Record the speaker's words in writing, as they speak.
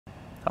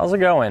How's it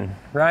going?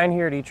 Ryan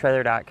here at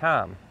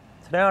etrailer.com.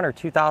 Today on our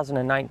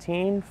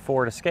 2019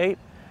 Ford Escape,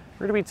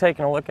 we're going to be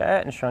taking a look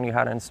at and showing you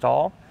how to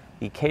install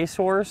the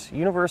K-Source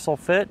Universal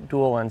Fit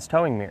Dual Lens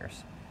Towing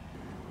Mirrors.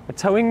 A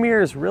towing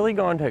mirror is really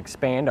going to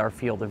expand our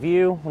field of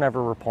view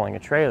whenever we're pulling a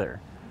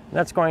trailer. And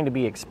that's going to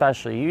be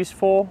especially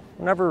useful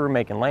whenever we're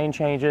making lane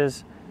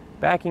changes,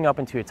 backing up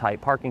into a tight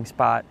parking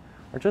spot,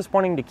 or just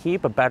wanting to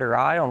keep a better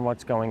eye on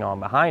what's going on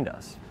behind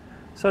us.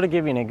 So to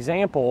give you an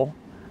example,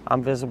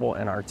 I'm visible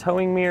in our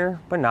towing mirror,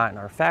 but not in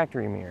our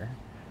factory mirror.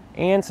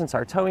 And since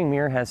our towing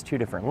mirror has two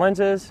different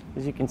lenses,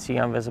 as you can see,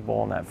 I'm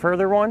visible in that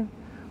further one.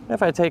 And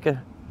if I take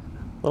a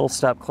little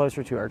step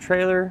closer to our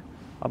trailer,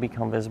 I'll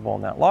become visible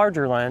in that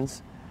larger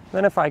lens.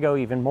 Then if I go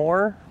even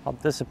more, I'll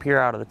disappear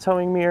out of the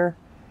towing mirror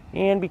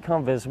and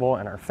become visible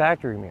in our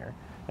factory mirror.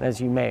 And as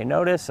you may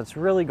notice, it's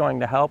really going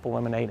to help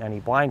eliminate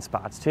any blind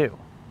spots too.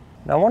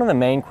 Now, one of the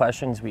main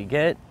questions we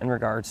get in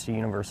regards to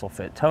universal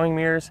fit towing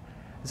mirrors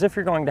is if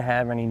you're going to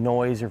have any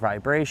noise or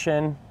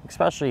vibration,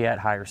 especially at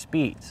higher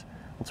speeds.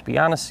 Let's be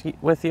honest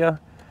with you,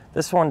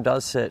 this one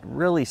does sit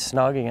really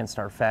snug against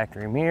our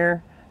factory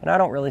mirror, and I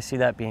don't really see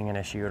that being an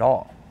issue at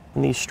all.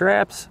 And these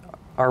straps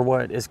are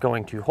what is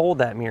going to hold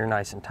that mirror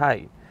nice and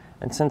tight.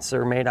 And since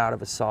they're made out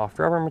of a soft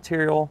rubber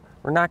material,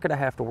 we're not going to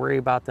have to worry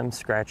about them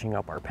scratching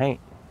up our paint.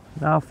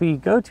 Now, if we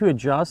go to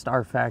adjust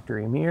our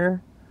factory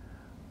mirror,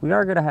 we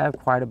are going to have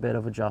quite a bit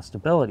of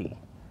adjustability.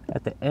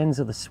 At the ends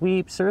of the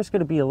sweeps, there's going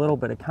to be a little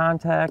bit of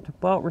contact,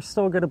 but we're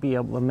still going to be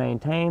able to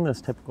maintain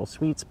those typical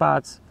sweet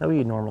spots that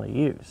we normally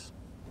use.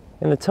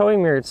 And the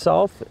towing mirror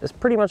itself is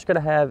pretty much going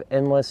to have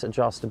endless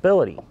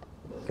adjustability.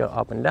 Go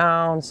up and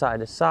down, side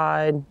to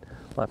side,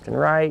 left and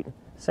right.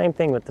 Same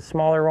thing with the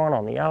smaller one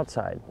on the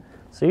outside.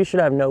 So you should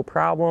have no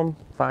problem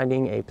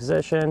finding a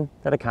position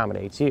that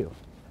accommodates you.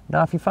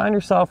 Now, if you find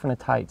yourself in a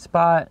tight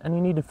spot and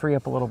you need to free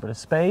up a little bit of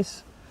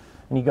space,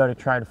 and you go to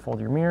try to fold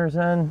your mirrors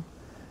in,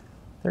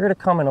 they're going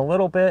to come in a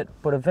little bit,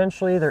 but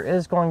eventually there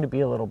is going to be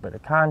a little bit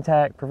of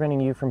contact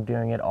preventing you from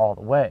doing it all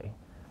the way.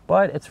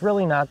 But it's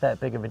really not that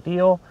big of a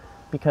deal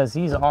because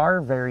these are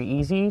very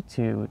easy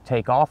to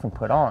take off and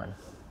put on.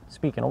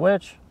 Speaking of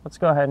which, let's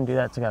go ahead and do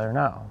that together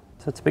now.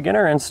 So to begin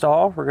our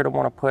install, we're going to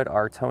want to put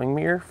our towing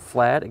mirror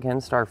flat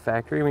against our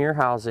factory mirror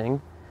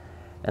housing.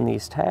 And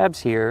these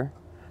tabs here,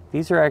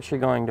 these are actually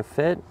going to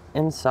fit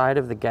inside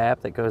of the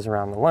gap that goes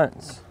around the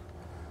lens.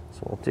 So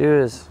what we'll do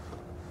is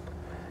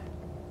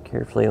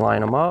carefully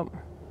line them up.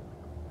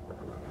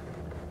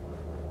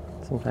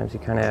 Sometimes you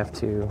kind of have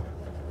to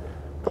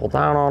pull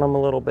down on them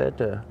a little bit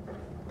to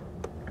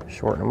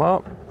shorten them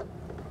up.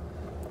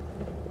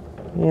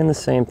 And the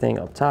same thing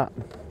up top.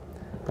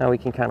 Now we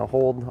can kind of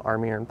hold our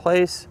mirror in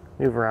place,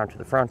 move around to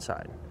the front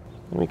side.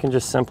 And we can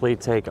just simply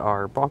take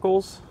our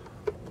buckles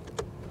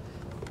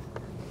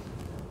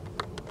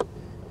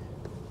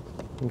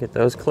and get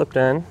those clipped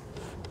in.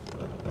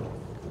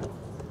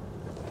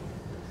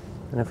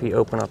 And if we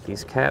open up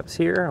these caps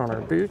here on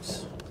our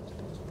boots,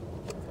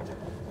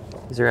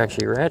 these are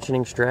actually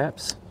ratcheting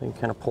straps. You can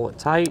kind of pull it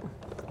tight,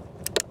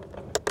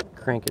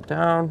 crank it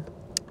down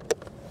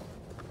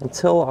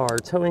until our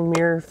towing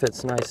mirror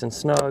fits nice and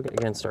snug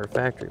against our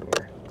factory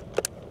mirror.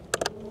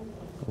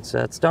 Once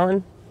that's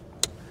done,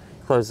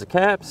 close the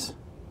caps.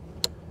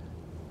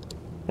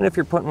 And if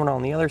you're putting one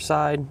on the other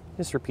side,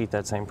 just repeat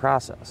that same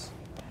process.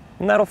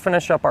 And that'll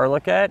finish up our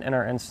look at and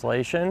our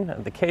installation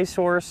of the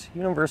K-Source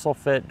Universal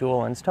Fit Dual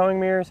Lens Towing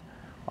Mirrors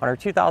on our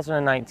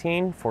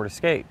 2019 Ford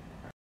Escape.